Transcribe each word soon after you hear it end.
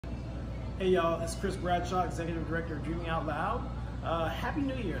Hey y'all, it's Chris Bradshaw, Executive Director of Dreaming Out Loud. Happy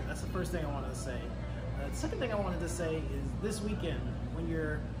New Year. That's the first thing I wanted to say. The second thing I wanted to say is this weekend, when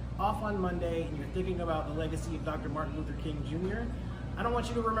you're off on Monday and you're thinking about the legacy of Dr. Martin Luther King Jr., I don't want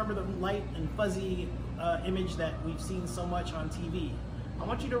you to remember the light and fuzzy image that we've seen so much on TV. I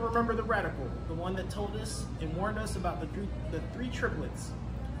want you to remember the radical, the one that told us and warned us about the three triplets: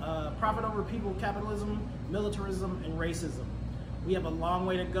 profit over people capitalism, militarism, and racism. We have a long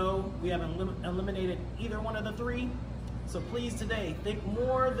way to go. We haven't eliminated either one of the three. So please today, think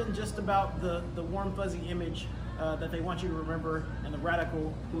more than just about the warm fuzzy image that they want you to remember, and the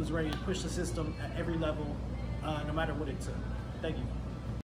radical who's ready to push the system at every level, no matter what it took. Thank you.